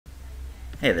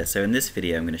Hey there, so in this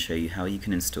video I'm going to show you how you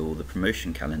can install the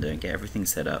promotion calendar and get everything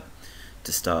set up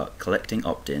to start collecting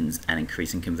opt-ins and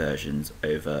increasing conversions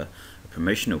over a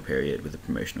promotional period with a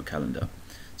promotional calendar.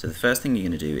 So the first thing you're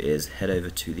going to do is head over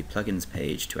to the plugins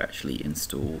page to actually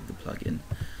install the plugin.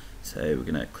 So we're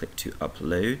going to click to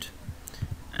upload,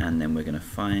 and then we're going to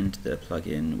find the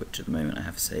plugin, which at the moment I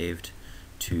have saved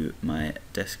to my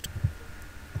desktop.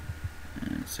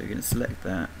 And so you're going to select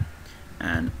that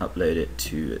and upload it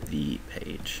to the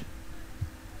page.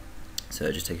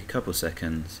 So just take a couple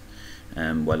seconds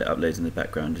while it uploads in the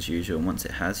background as usual, and once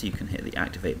it has, you can hit the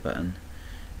activate button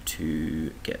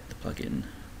to get the plugin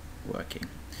working.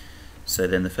 So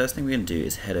then the first thing we're going to do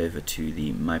is head over to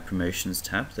the My Promotions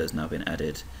tab that's now been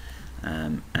added,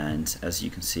 and as you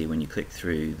can see when you click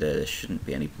through, there shouldn't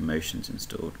be any promotions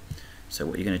installed. So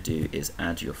what you're going to do is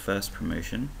add your first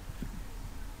promotion,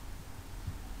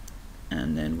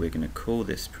 and then we're going to call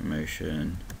this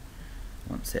promotion,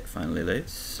 once it finally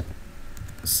loads,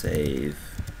 save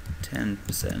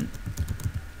 10%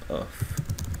 off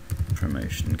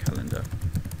promotion calendar.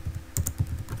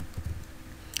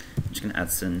 I'm just going to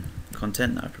add some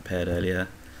content that I prepared earlier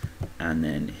and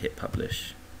then hit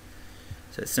publish.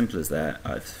 So it's simple as that.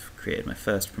 I've created my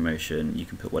first promotion. You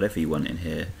can put whatever you want in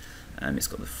here. It's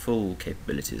got the full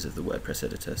capabilities of the WordPress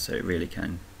editor, so it really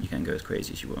you can go as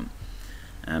crazy as you want.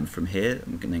 From here,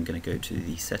 I'm then going to go to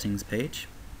the settings page,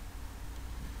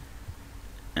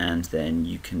 and then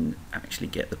you can actually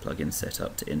get the plugin set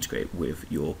up to integrate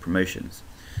with your promotions.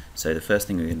 So the first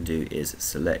thing we're going to do is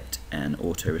select an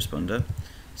autoresponder.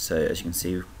 So as you can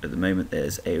see at the moment,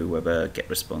 there's Aweber,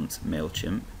 GetResponse,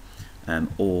 MailChimp,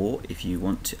 or if you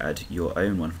want to add your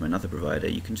own one from another provider,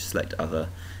 you can just select other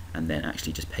and then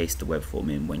actually just paste the web form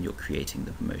in when you're creating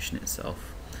the promotion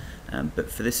itself.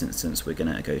 But for this instance, we're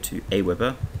going to go to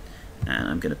Aweber, and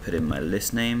I'm going to put in my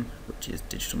list name, which is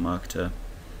Digital Marketer.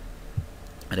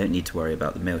 I don't need to worry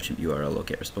about the MailChimp URL or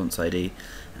GetResponse ID,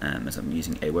 as I'm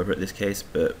using Aweber at this case,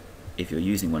 but if you're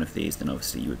using one of these, then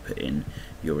obviously you would put in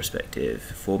your respective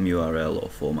form URL or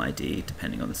form ID,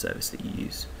 depending on the service that you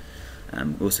use.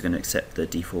 We're also going to accept the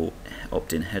default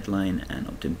opt-in headline and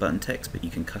opt-in button text, but you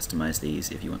can customize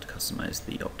these if you want to customize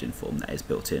the opt-in form that is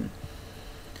built in.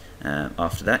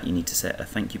 After that, you need to set a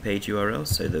thank you page URL,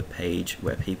 so the page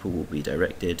where people will be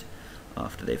directed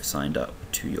after they've signed up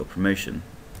to your promotion.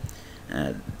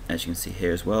 As you can see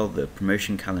here as well, the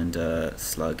promotion calendar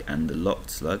slug and the locked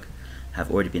slug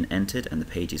have already been entered, and the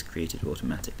page is created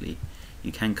automatically.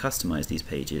 You can customize these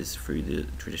pages through the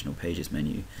traditional pages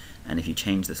menu, and if you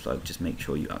change the slug, just make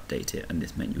sure you update it in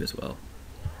this menu as well.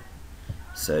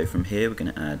 So from here, we're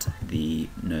going to add the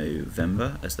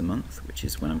November as the month, which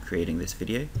is when I'm creating this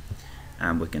video,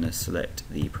 and we're going to select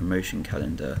the promotion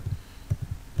calendar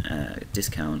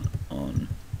discount on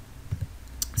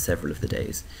several of the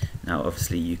days. Now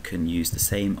obviously you can use the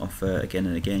same offer again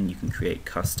and again. You can create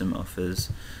custom offers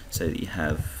so that you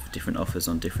have different offers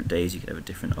on different days. You can have a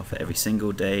different offer every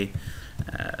single day,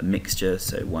 a mixture,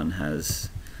 so one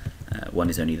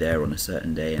is only there on a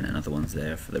certain day and another one's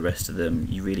there for the rest of them.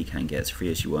 You really can get as free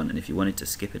as you want, and if you wanted to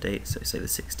skip a date, so say the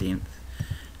 16th,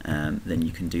 then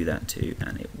you can do that too,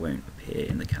 and it won't appear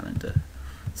in the calendar.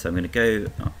 So I'm going to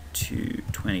go up to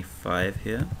 25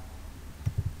 here,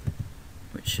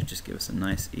 which should just give us a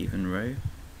nice even row.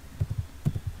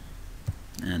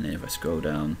 And then if I scroll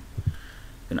down,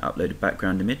 I'm going to upload a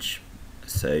background image.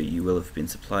 So you will have been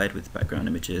supplied with background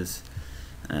images,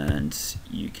 and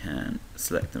you can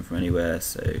select them from anywhere.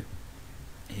 So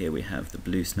here we have the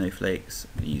blue snowflakes.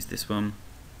 I'm going to use this one,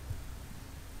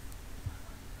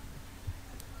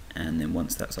 and then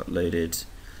once that's uploaded,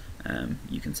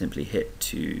 you can simply hit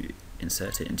to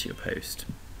insert it into your post.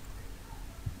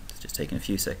 It's just taking a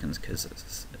few seconds because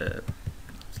it's a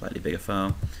slightly bigger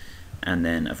file. And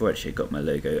then I've already got my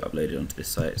logo uploaded onto this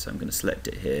site, so I'm going to select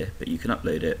it here, but you can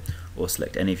upload it or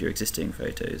select any of your existing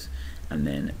photos and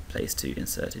then place to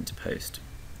insert into post.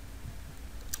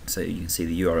 So you can see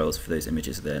the URLs for those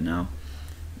images are there now.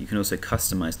 You can also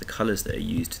customize the colors that are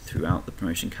used throughout the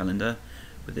promotion calendar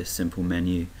with this simple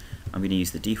menu. I'm going to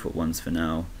use the default ones for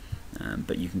now,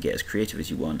 but you can get as creative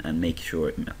as you want and make sure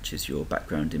it matches your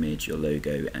background image, your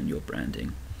logo and your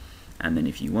branding. And then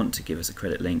if you want to give us a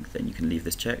credit link, then you can leave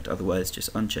this checked, otherwise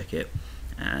just uncheck it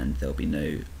and there'll be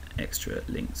no extra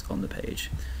links on the page.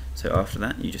 So after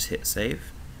that, you just hit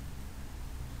save.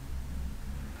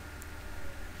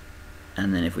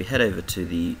 And then if we head over to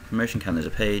the promotion calendar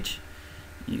page,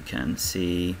 you can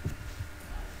see,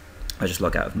 I just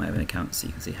log out of my own account so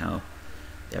you can see how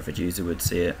the average user would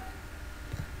see it.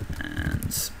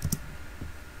 And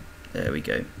there we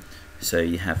go. So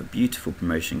you have a beautiful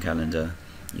promotion calendar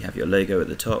You have your logo at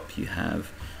the top, you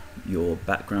have your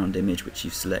background image which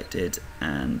you've selected,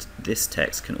 and this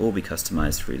text can all be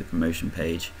customized through the promotion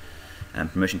page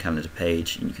and promotion calendar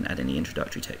page, and you can add any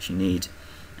introductory text you need,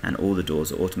 and all the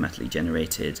doors are automatically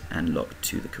generated and locked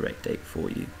to the correct date for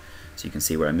you. So you can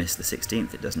see where I missed the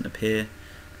 16th, it doesn't appear,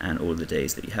 and all the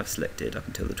days that you have selected up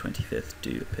until the 25th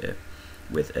do appear,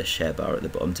 with a share bar at the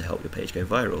bottom to help your page go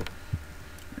viral.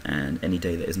 And any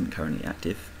day that isn't currently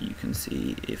active, you can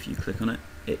see if you click on it,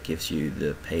 it gives you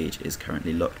the page is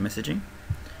currently locked messaging.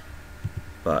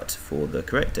 But for the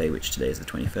correct day, which today is the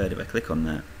 23rd, if I click on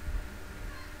that,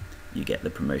 you get the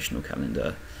promotional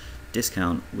calendar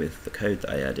discount with the code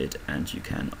that I added, and you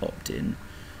can opt in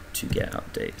to get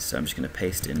updates. So I'm just going to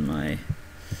paste in my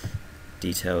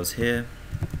details here,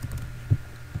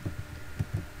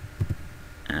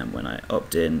 and when I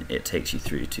opt in, it takes you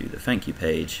through to the thank you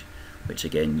page, which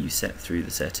again you set through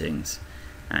the settings,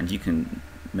 and you can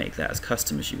make that as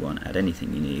custom as you want, add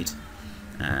anything you need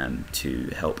to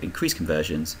help increase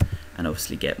conversions and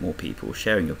obviously get more people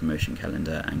sharing your promotion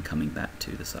calendar and coming back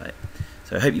to the site.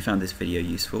 So I hope you found this video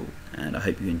useful, and I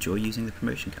hope you enjoy using the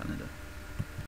promotion calendar.